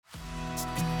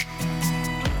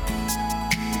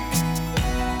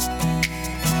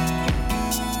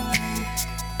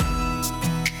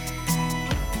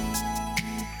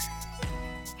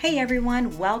Hey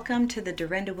everyone, welcome to the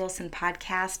Dorinda Wilson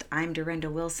podcast. I'm Dorinda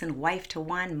Wilson, wife to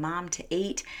one, mom to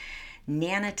eight,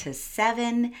 Nana to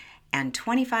seven, and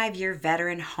 25-year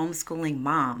veteran homeschooling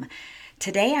mom.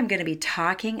 Today I'm going to be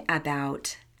talking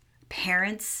about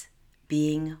parents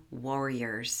being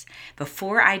warriors.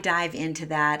 Before I dive into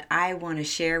that, I want to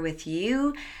share with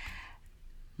you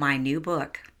my new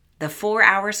book. The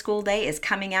 4-Hour School Day is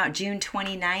coming out June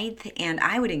 29th, and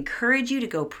I would encourage you to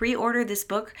go pre-order this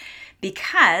book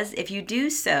because if you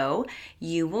do so,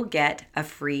 you will get a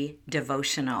free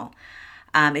devotional.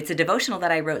 It's a devotional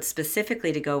that I wrote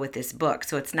specifically to go with this book,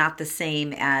 so it's not the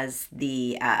same as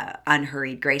the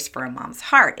Unhurried Grace for a Mom's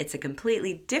Heart. It's a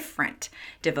completely different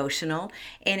devotional,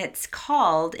 and it's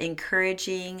called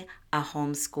Encouraging a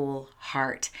Homeschool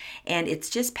Heart. And it's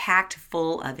just packed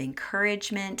full of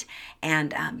encouragement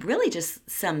and really just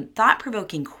some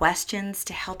thought-provoking questions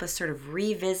to help us sort of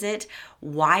revisit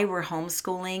why we're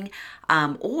homeschooling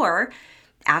or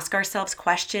ask ourselves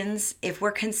questions if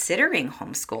we're considering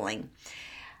homeschooling.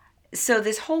 So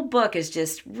this whole book is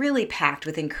just really packed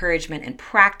with encouragement and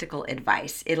practical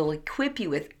advice. It'll equip you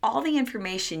with all the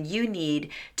information you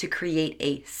need to create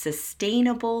a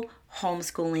sustainable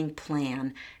homeschooling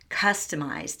plan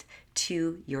customized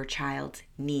to your child's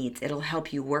needs. It'll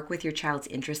help you work with your child's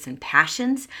interests and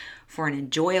passions for an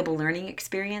enjoyable learning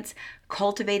experience,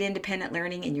 cultivate independent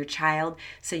learning in your child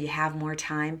so you have more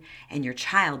time and your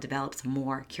child develops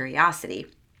more curiosity.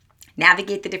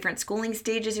 Navigate the different schooling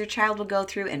stages your child will go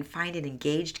through and find an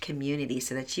engaged community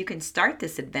so that you can start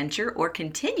this adventure or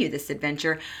continue this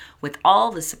adventure with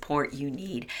all the support you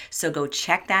need. So go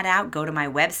check that out. Go to my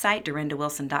website,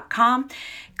 dorindawilson.com.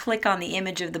 Click on the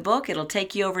image of the book. It'll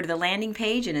take you over to the landing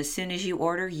page, and as soon as you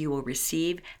order, you will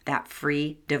receive that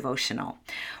free devotional.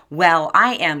 Well,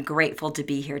 I am grateful to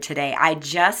be here today. I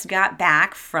just got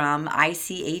back from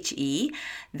ICHE.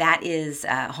 That is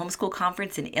a homeschool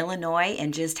conference in Illinois,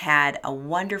 and just had a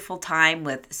wonderful time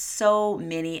with so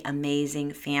many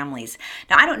amazing families.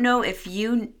 Now, I don't know if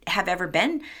you have ever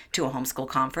been to a homeschool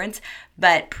conference,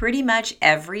 but pretty much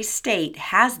every state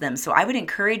has them. So I would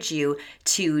encourage you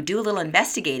to do a little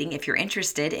investigating if you're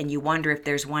interested and you wonder if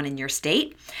there's one in your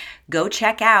state. Go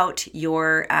check out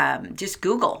your, just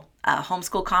Google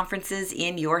homeschool conferences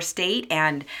in your state,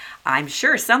 and I'm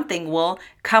sure something will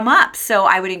come up. So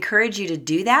I would encourage you to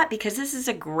do that because this is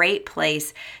a great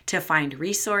place to find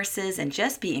resources and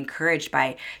just be encouraged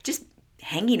by just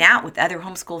hanging out with other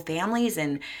homeschool families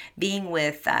and being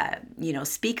with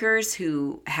speakers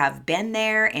who have been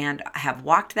there and have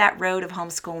walked that road of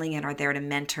homeschooling and are there to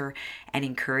mentor and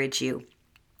encourage you.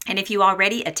 And if you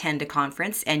already attend a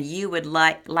conference and you would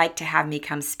like to have me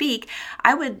come speak,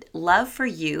 I would love for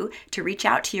you to reach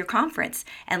out to your conference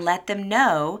and let them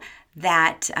know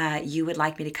that you would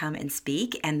like me to come and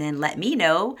speak, and then let me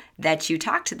know that you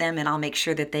talked to them, and I'll make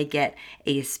sure that they get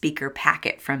a speaker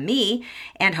packet from me,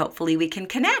 and hopefully we can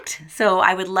connect. So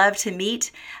I would love to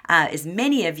meet as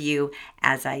many of you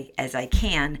as I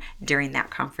can during that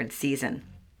conference season.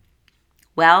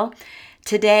 Well,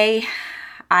 today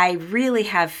I really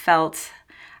have felt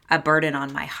a burden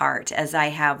on my heart as I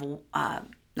have,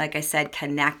 like I said,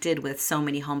 connected with so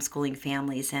many homeschooling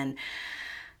families, and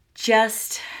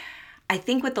just I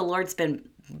think what the Lord's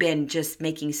been just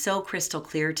making so crystal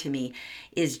clear to me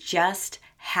is just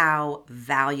how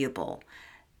valuable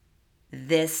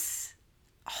this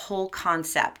whole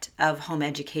concept of home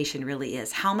education really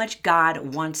is, how much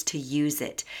God wants to use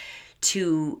it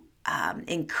to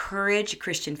encourage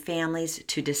Christian families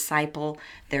to disciple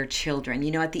their children.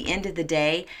 You know, at the end of the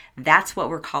day, that's what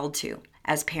we're called to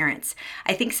as parents.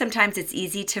 I think sometimes it's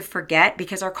easy to forget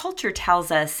because our culture tells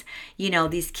us,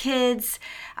 these kids,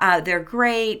 they're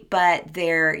great, but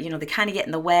they're, they kind of get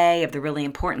in the way of the really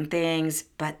important things.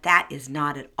 But that is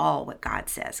not at all what God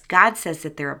says. God says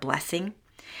that they're a blessing.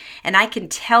 And I can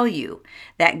tell you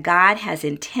that God has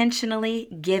intentionally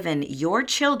given your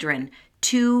children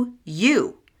to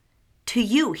you. To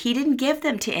you. He didn't give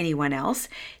them to anyone else.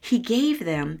 He gave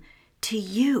them to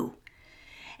you.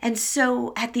 And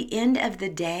so at the end of the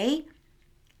day,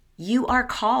 you are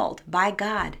called by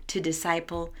God to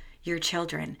disciple your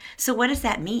children. So what does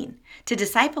that mean? To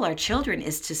disciple our children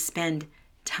is to spend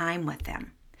time with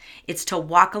them. It's to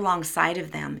walk alongside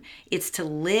of them. It's to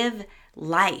live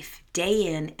life day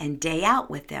in and day out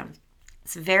with them.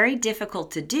 It's very difficult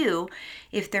to do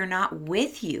if they're not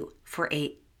with you for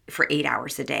 8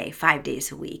 hours a day, 5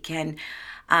 days a week. And,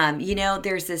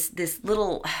 there's this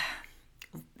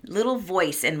little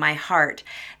voice in my heart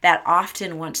that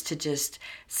often wants to just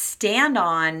stand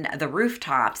on the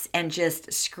rooftops and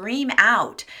just scream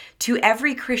out to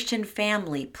every Christian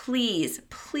family, please,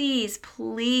 please,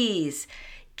 please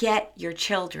get your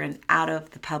children out of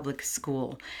the public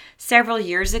school. Several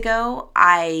years ago,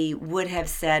 I would have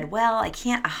said, well, I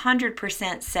can't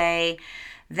 100% say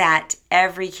that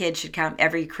every kid should come,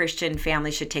 every Christian family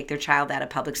should take their child out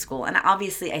of public school. And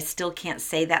obviously, I still can't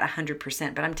say that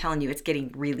 100%, but I'm telling you, it's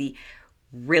getting really,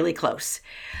 really close.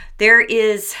 There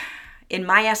is, in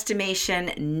my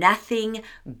estimation, nothing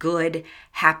good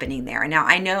happening there. Now,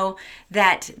 I know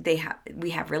that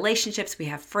we have relationships, we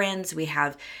have friends, we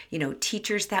have,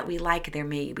 teachers that we like. There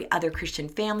may be other Christian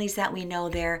families that we know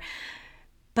there.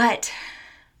 But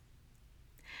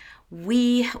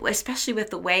we, especially with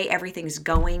the way everything's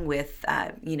going with,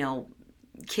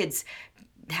 kids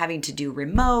having to do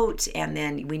remote, and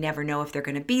then we never know if they're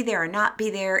going to be there or not be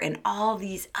there, and all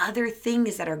these other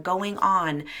things that are going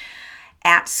on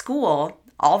at school,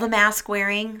 all the mask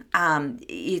wearing,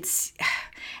 it's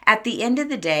at the end of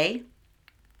the day,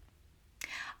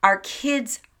 our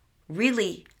kids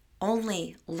really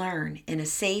only learn in a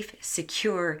safe,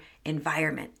 secure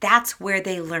environment. That's where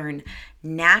they learn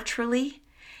naturally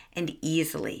and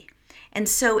easily. And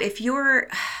so if you're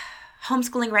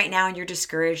homeschooling right now and you're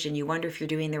discouraged and you wonder if you're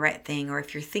doing the right thing, or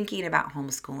if you're thinking about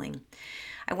homeschooling,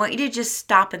 I want you to just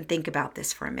stop and think about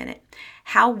this for a minute.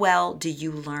 How well do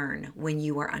you learn when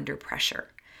you are under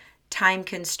pressure? Time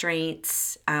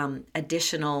constraints,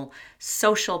 additional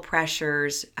social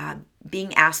pressures,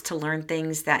 being asked to learn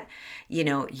things that,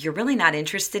 you're really not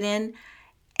interested in,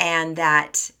 and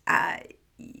that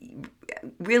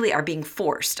really are being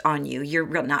forced on you.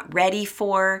 You're not ready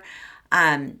for.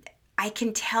 I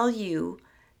can tell you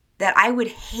that I would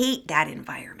hate that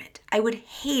environment. I would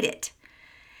hate it.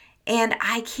 And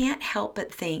I can't help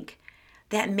but think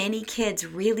that many kids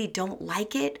really don't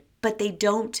like it, but they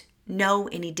don't know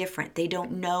any different. They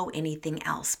don't know anything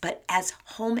else. But as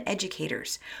home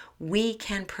educators, we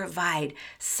can provide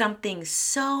something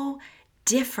so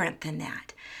different than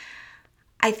that.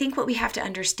 I think what we have to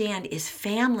understand is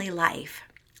family life,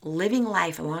 living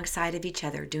life alongside of each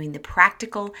other, doing the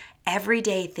practical,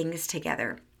 everyday things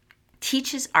together,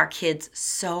 teaches our kids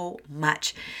so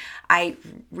much. I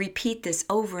repeat this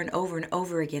over and over and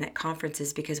over again at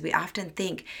conferences, because we often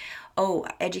think, oh,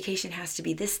 education has to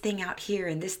be this thing out here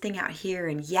and this thing out here.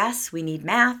 And yes, we need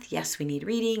math. Yes, we need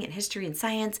reading and history and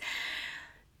science.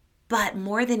 But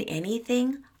more than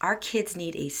anything, our kids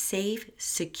need a safe,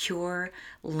 secure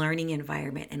learning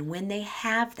environment. And when they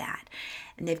have that,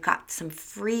 and they've got some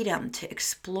freedom to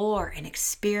explore and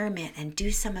experiment and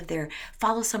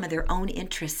follow some of their own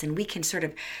interests, and we can sort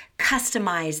of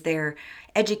customize their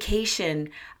education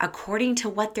according to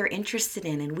what they're interested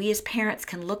in. And we as parents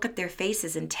can look at their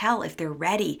faces and tell if they're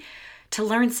ready to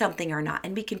learn something or not.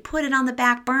 And we can put it on the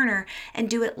back burner and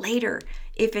do it later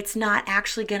if it's not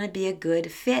actually going to be a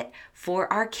good fit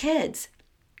for our kids.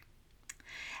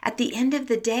 At the end of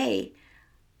the day,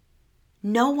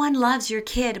 no one loves your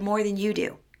kid more than you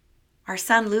do. Our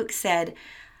son Luke said,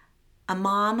 a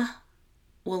mom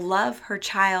will love her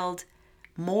child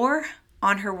more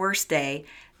on her worst day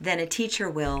than a teacher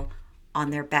will on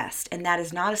their best. And that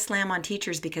is not a slam on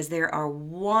teachers, because there are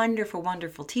wonderful,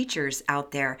 wonderful teachers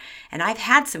out there. And I've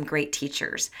had some great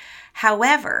teachers.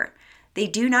 However, they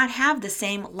do not have the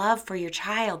same love for your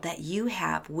child that you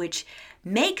have, which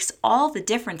makes all the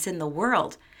difference in the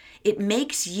world. It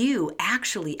makes you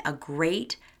actually a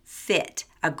great fit,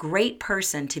 a great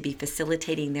person to be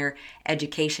facilitating their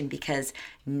education, because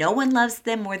no one loves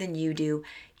them more than you do.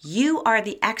 You are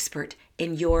the expert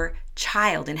in your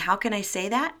child. And how can I say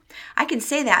that? I can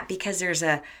say that because there's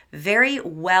a very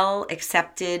well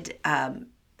accepted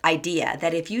idea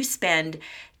that if you spend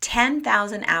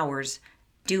 10,000 hours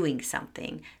doing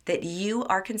something, that you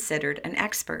are considered an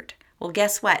expert. Well,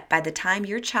 guess what? By the time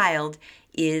your child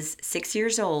is 6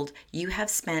 years old, you have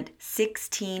spent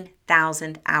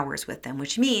 16,000 hours with them,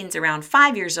 which means around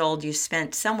 5 years old, you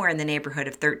spent somewhere in the neighborhood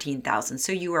of 13,000.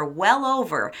 So you are well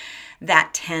over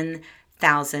that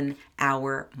 10,000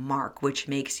 hour mark, which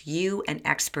makes you an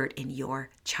expert in your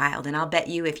child. And I'll bet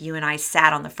you if you and I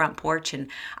sat on the front porch and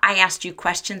I asked you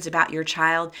questions about your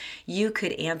child, you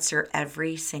could answer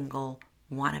every single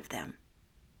one of them.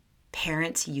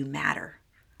 Parents, you matter.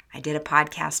 I did a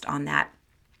podcast on that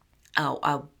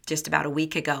just about a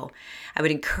week ago. I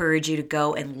would encourage you to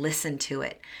go and listen to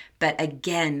it. But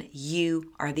again,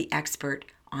 you are the expert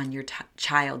on your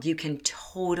child. You can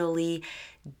totally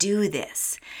do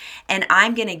this. And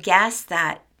I'm going to guess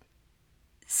that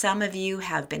some of you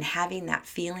have been having that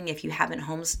feeling, if you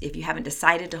haven't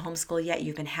decided to homeschool yet,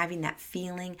 you've been having that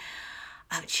feeling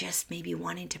of just maybe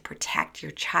wanting to protect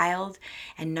your child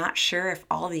and not sure if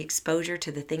all the exposure to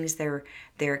the things they're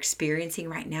experiencing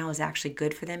right now is actually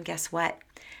good for them. Guess what?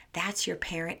 That's your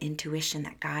parent intuition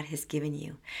that God has given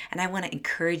you. And I want to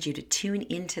encourage you to tune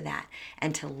into that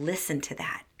and to listen to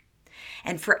that.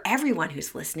 And for everyone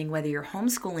who's listening, whether you're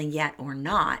homeschooling yet or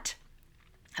not,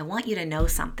 I want you to know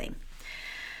something.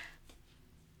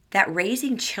 That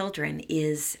raising children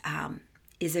is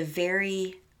a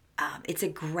very it's a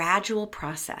gradual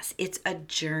process. It's a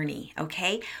journey,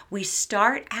 okay? We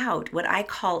start out what I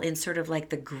call in sort of like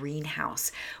the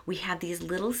greenhouse. We have these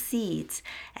little seeds,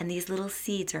 and these little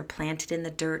seeds are planted in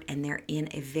the dirt, and they're in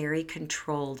a very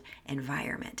controlled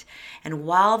environment. And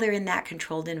while they're in that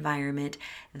controlled environment,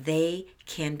 they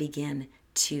can begin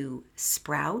to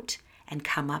sprout and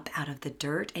come up out of the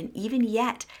dirt. And even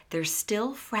yet, they're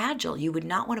still fragile. You would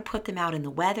not want to put them out in the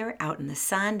weather, out in the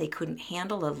sun. They couldn't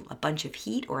handle a bunch of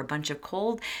heat or a bunch of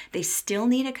cold. They still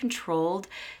need a controlled,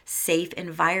 safe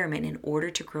environment in order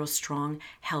to grow strong,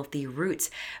 healthy roots.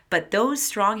 But those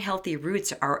strong, healthy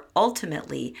roots are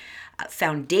ultimately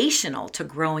foundational to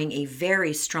growing a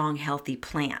very strong, healthy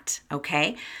plant,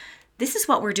 okay? This is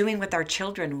what we're doing with our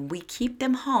children. When we keep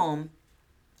them home,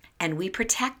 and we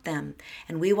protect them,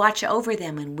 and we watch over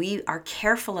them, and we are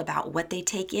careful about what they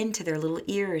take into their little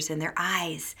ears and their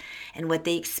eyes and what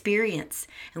they experience.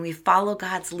 And we follow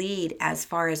God's lead as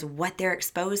far as what they're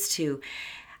exposed to.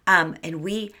 And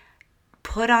we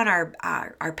put on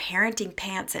our parenting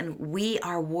pants, and we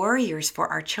are warriors for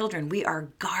our children. We are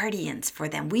guardians for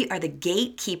them. We are the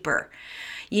gatekeeper.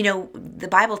 You know, the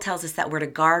Bible tells us that we're to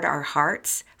guard our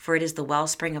hearts, for it is the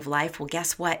wellspring of life. Well,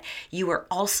 guess what? You are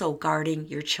also guarding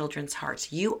your children's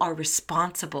hearts. You are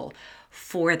responsible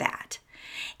for that.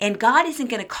 And God isn't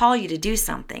going to call you to do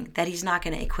something that He's not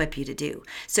going to equip you to do.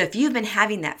 So if you've been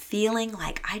having that feeling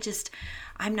like,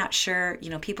 I'm not sure,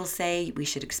 people say we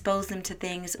should expose them to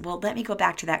things. Well, let me go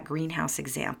back to that greenhouse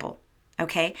example.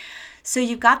 Okay, so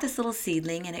you've got this little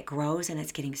seedling, and it grows, and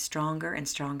it's getting stronger and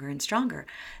stronger and stronger.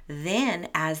 Then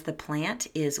as the plant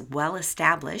is well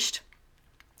established,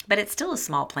 but it's still a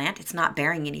small plant, it's not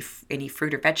bearing any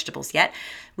fruit or vegetables yet,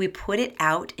 we put it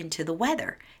out into the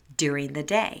weather during the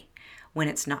day when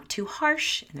it's not too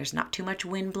harsh and there's not too much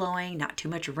wind blowing, not too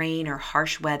much rain or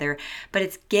harsh weather, but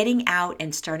it's getting out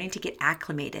and starting to get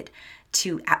acclimated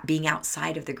to being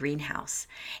outside of the greenhouse.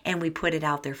 And we put it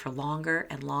out there for longer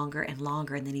and longer and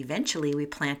longer. And then eventually we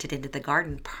plant it into the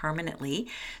garden permanently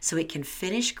so it can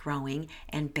finish growing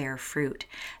and bear fruit.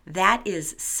 That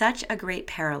is such a great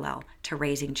parallel to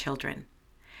raising children.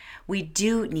 We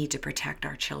do need to protect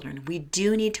our children. We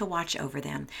do need to watch over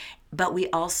them, but we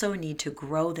also need to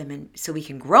grow them so we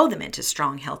can grow them into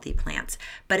strong, healthy plants.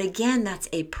 But again, that's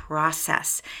a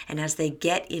process. And as they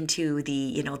get into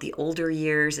the older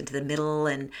years, into the middle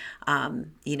and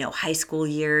high school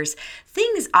years,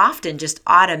 things often just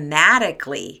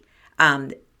automatically our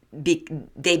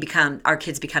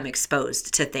kids become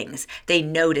exposed to things. They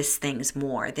notice things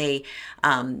more. They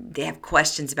have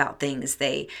questions about things.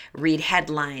 They read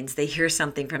headlines. They hear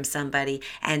something from somebody,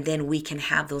 and then we can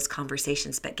have those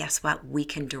conversations. But guess what? We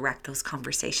can direct those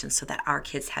conversations so that our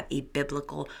kids have a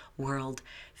biblical world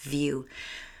view.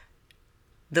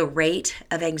 The rate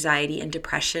of anxiety and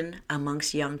depression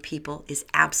amongst young people is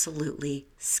absolutely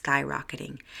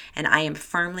skyrocketing. And I am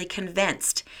firmly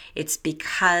convinced it's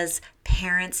because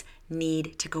parents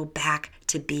need to go back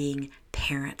to being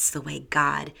parents the way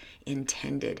God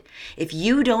intended. If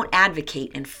you don't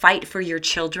advocate and fight for your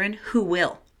children, who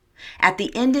will? At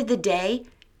the end of the day,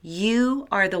 you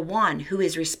are the one who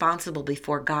is responsible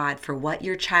before God for what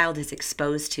your child is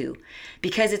exposed to,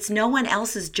 because it's no one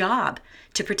else's job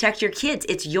to protect your kids.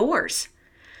 It's yours.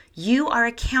 You are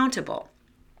accountable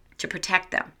to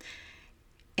protect them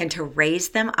and to raise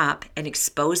them up and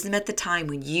expose them at the time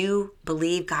when you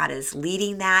believe God is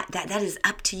leading that is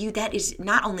up to you. That is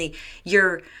not only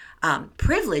your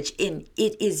privilege, it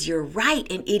is your right,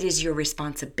 and it is your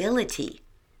responsibility.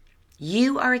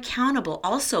 You are accountable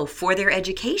also for their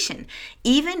education.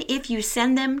 Even if you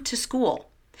send them to school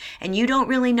and you don't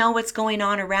really know what's going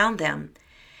on around them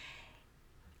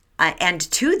and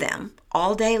to them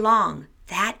all day long,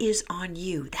 that is on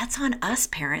you. That's on us,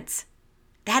 parents.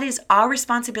 That is our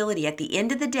responsibility. At the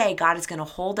end of the day, God is going to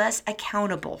hold us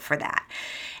accountable for that.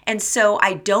 And so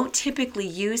I don't typically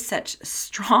use such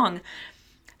strong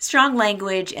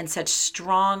language and such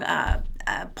strong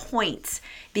points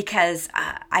because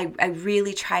I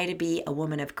really try to be a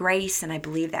woman of grace, and I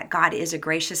believe that God is a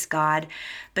gracious God.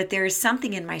 But there is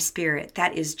something in my spirit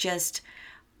that is just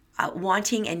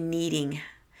wanting and needing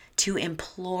to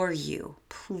implore you,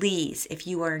 please, if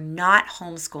you are not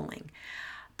homeschooling,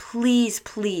 please,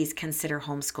 please consider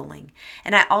homeschooling.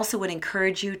 And I also would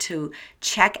encourage you to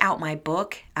check out my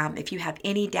book if you have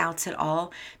any doubts at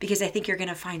all, because I think you're going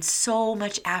to find so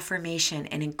much affirmation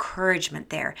and encouragement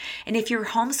there. And if you're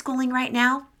homeschooling right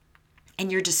now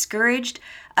and you're discouraged,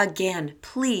 again,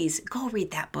 please go read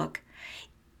that book.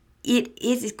 It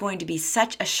is going to be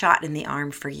such a shot in the arm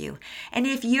for you. And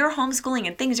if you're homeschooling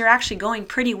and things are actually going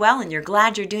pretty well and you're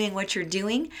glad you're doing what you're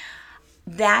doing,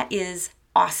 that is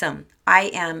awesome.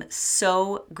 I am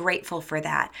so grateful for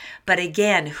that. But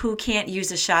again, who can't use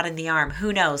a shot in the arm?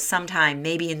 Who knows? Sometime,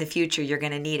 maybe in the future, you're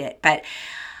going to need it. But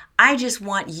I just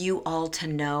want you all to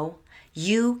know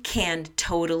you can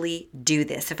totally do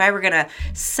this. If I were going to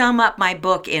sum up my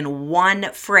book in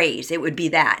one phrase, it would be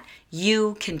that.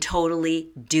 You can totally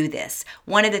do this.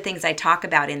 One of the things I talk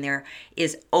about in there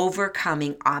is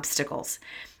overcoming obstacles.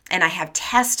 And I have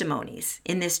testimonies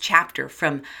in this chapter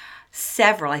from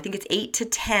several, I think it's 8 to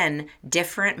 10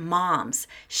 different moms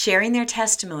sharing their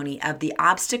testimony of the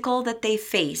obstacle that they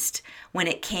faced when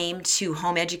it came to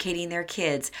home educating their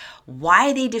kids,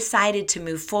 why they decided to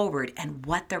move forward, and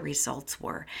what the results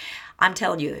were. I'm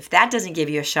telling you, if that doesn't give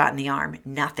you a shot in the arm,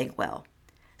 nothing will.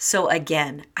 So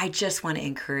again, I just want to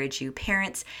encourage you,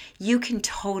 parents, you can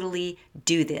totally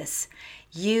do this.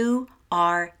 You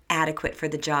are adequate for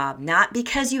the job, not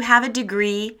because you have a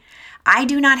degree. I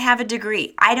do not have a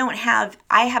degree. I have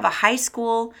a high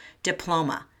school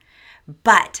diploma,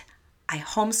 but I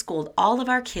homeschooled all of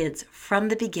our kids from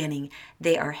the beginning.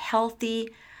 They are healthy,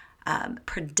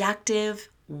 productive,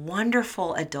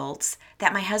 wonderful adults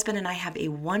that my husband and I have a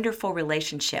wonderful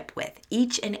relationship with,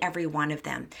 each and every one of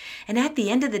them. And at the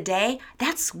end of the day,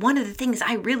 that's one of the things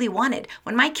I really wanted.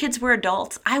 When my kids were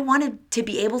adults, I wanted to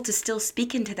be able to still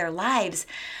speak into their lives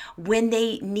when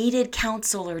they needed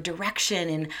counsel or direction,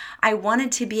 and I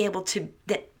wanted to be able to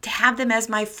have them as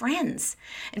my friends.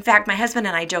 In fact, my husband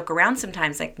and I joke around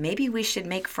sometimes, like, maybe we should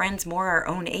make friends more our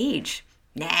own age.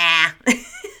 Nah.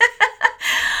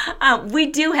 We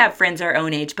do have friends our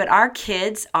own age, but our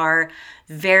kids are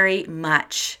very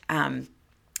much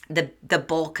the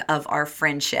bulk of our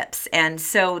friendships. And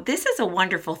so this is a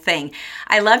wonderful thing.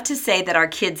 I love to say that our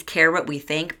kids care what we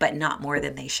think, but not more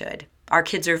than they should. Our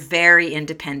kids are very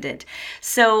independent.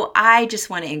 So I just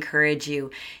want to encourage you.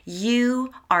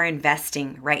 You are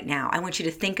investing right now. I want you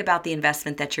to think about the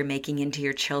investment that you're making into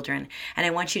your children. And I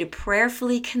want you to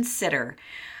prayerfully consider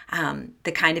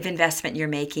the kind of investment you're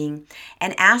making,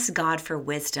 and ask God for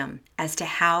wisdom as to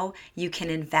how you can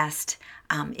invest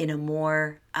in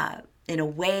a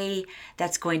way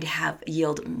that's going to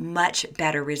yield much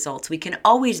better results. We can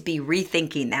always be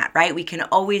rethinking that, right? We can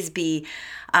always be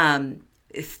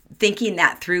thinking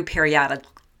that through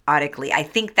periodically. I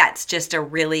think that's just a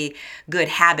really good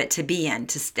habit to be in,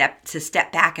 to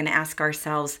step back and ask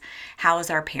ourselves, how is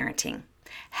our parenting?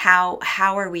 How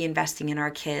are we investing in our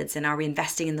kids, and are we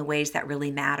investing in the ways that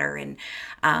really matter? And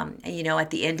at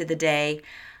the end of the day,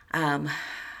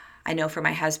 I know for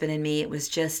my husband and me, it was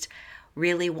just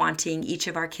really wanting each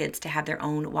of our kids to have their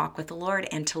own walk with the Lord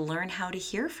and to learn how to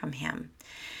hear from Him.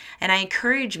 And I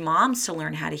encourage moms to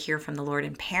learn how to hear from the Lord,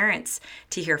 and parents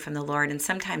to hear from the Lord. And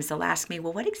sometimes they'll ask me,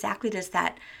 well, what exactly does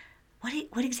that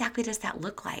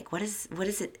look like? What is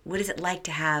it like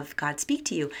to have God speak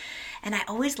to you? And I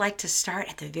always like to start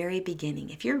at the very beginning.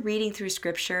 If you're reading through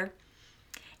Scripture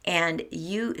and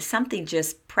something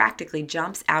just practically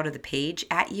jumps out of the page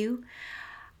at you,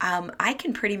 I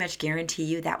can pretty much guarantee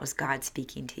you that was God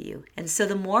speaking to you. And so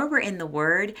the more we're in the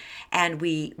Word and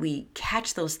we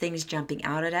catch those things jumping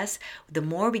out at us, the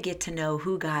more we get to know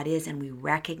who God is, and we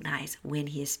recognize when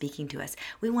He is speaking to us.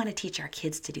 We want to teach our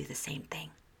kids to do the same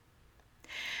thing.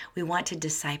 We want to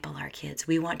disciple our kids.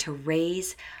 We want to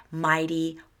raise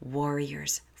mighty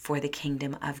warriors for the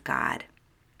kingdom of God.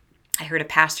 I heard a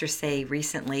pastor say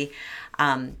recently,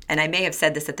 and I may have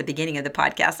said this at the beginning of the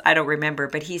podcast, I don't remember,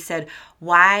 but he said,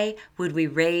 why would we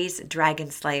raise dragon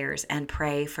slayers and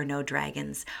pray for no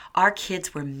dragons? Our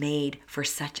kids were made for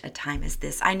such a time as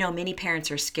this. I know many parents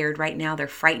are scared right now. They're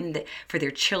frightened for their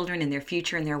children and their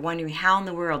future, and they're wondering how in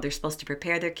the world they're supposed to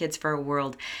prepare their kids for a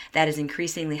world that is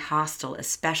increasingly hostile,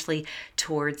 especially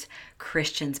towards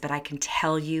Christians. But I can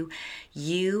tell you,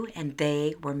 you and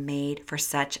they were made for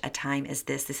such a time as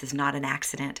this. This is not an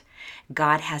accident.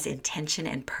 God has intention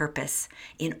and purpose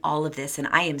in all of this, and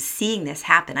I am seeing this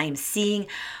happen. I am seeing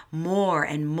more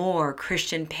and more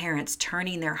Christian parents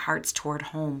turning their hearts toward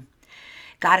home.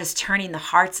 God is turning the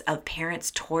hearts of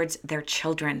parents towards their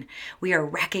children. We are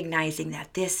recognizing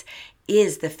that this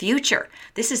is the future.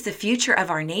 This is the future of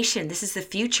our nation. This is the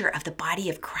future of the body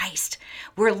of Christ.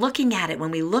 We're looking at it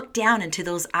when we look down into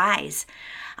those eyes.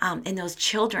 in those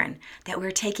children that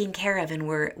we're taking care of, and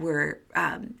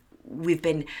we've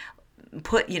been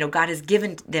put, God has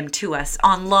given them to us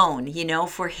on loan,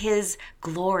 for His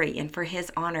glory and for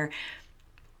His honor.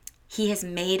 He has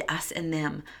made us and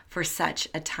them for such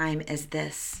a time as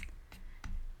this.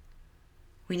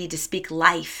 We need to speak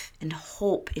life and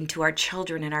hope into our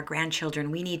children and our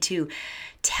grandchildren. We need to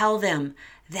tell them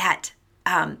that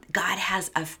God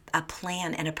has a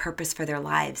plan and a purpose for their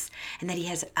lives, and that He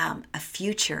has a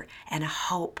future and a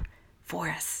hope for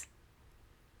us.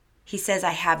 He says,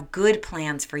 I have good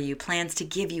plans for you, plans to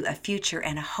give you a future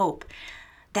and a hope.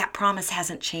 That promise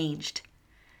hasn't changed.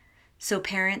 So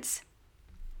parents,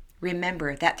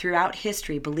 remember that throughout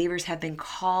history, believers have been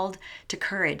called to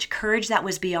courage that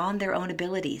was beyond their own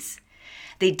abilities.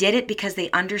 They did it because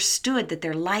they understood that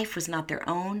their life was not their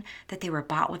own, that they were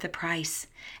bought with a price.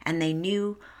 And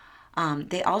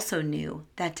they also knew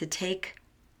that to take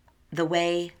the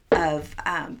way of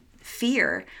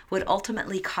fear would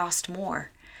ultimately cost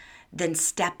more than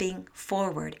stepping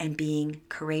forward and being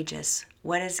courageous.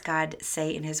 What does God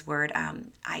say in His word?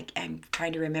 I'm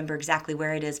trying to remember exactly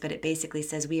where it is, but it basically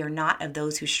says, we are not of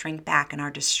those who shrink back and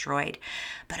are destroyed,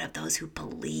 but of those who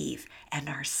believe and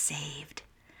are saved.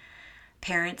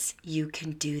 Parents, you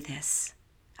can do this.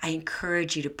 I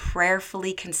encourage you to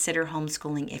prayerfully consider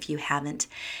homeschooling if you haven't.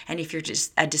 And if you're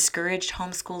just a discouraged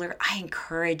homeschooler, I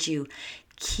encourage you,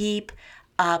 keep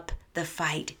up the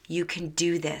fight. You can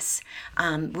do this.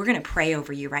 We're going to pray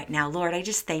over you right now. Lord, I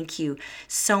just thank you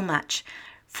so much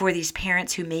for these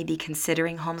parents who may be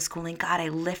considering homeschooling. God, I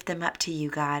lift them up to you,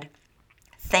 God.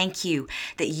 Thank you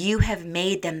that you have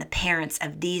made them the parents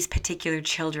of these particular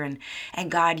children.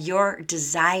 And God, your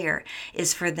desire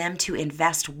is for them to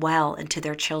invest well into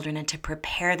their children and to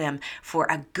prepare them for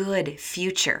a good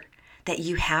future that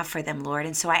you have for them, Lord.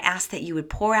 And so I ask that you would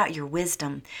pour out your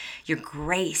wisdom, your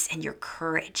grace, and your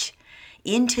courage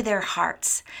into their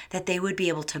hearts, that they would be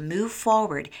able to move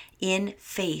forward in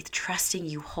faith, trusting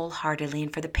you wholeheartedly.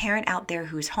 And for the parent out there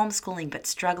who's homeschooling but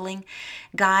struggling,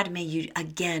 God, may you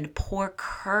again pour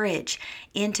courage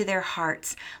into their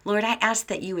hearts. Lord, I ask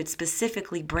that you would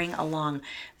specifically bring along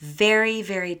very,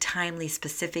 very timely,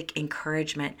 specific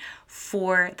encouragement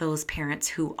for those parents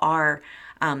who are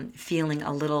feeling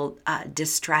a little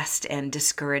distressed and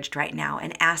discouraged right now,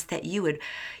 and ask that you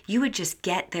would just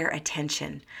get their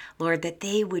attention, Lord, that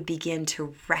they would begin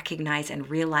to recognize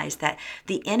and realize that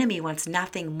the enemy wants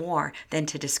nothing more than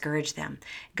to discourage them.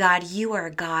 God, you are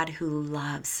a God who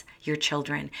loves your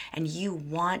children, and you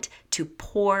want to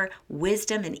pour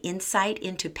wisdom and insight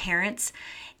into parents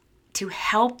to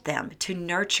help them to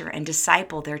nurture and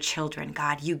disciple their children.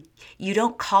 God, you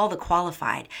don't call the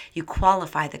qualified, you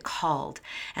qualify the called.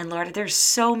 And Lord, there's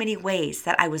so many ways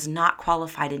that I was not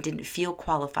qualified and didn't feel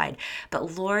qualified.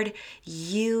 But Lord,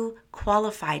 you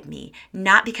qualified me,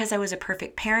 not because I was a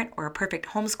perfect parent or a perfect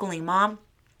homeschooling mom,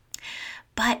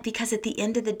 but because at the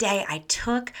end of the day, I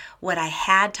took what I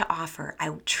had to offer. I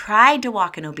tried to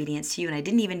walk in obedience to you, and I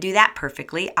didn't even do that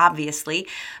perfectly, obviously.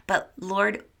 But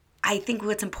Lord, I think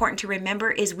what's important to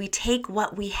remember is we take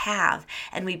what we have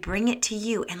and we bring it to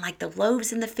you. And like the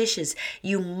loaves and the fishes,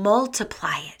 you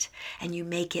multiply it and you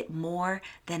make it more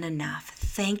than enough.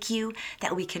 Thank you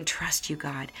that we can trust you,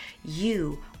 God.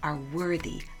 You are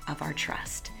worthy of our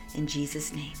trust. In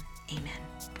Jesus' name,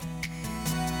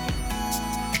 amen.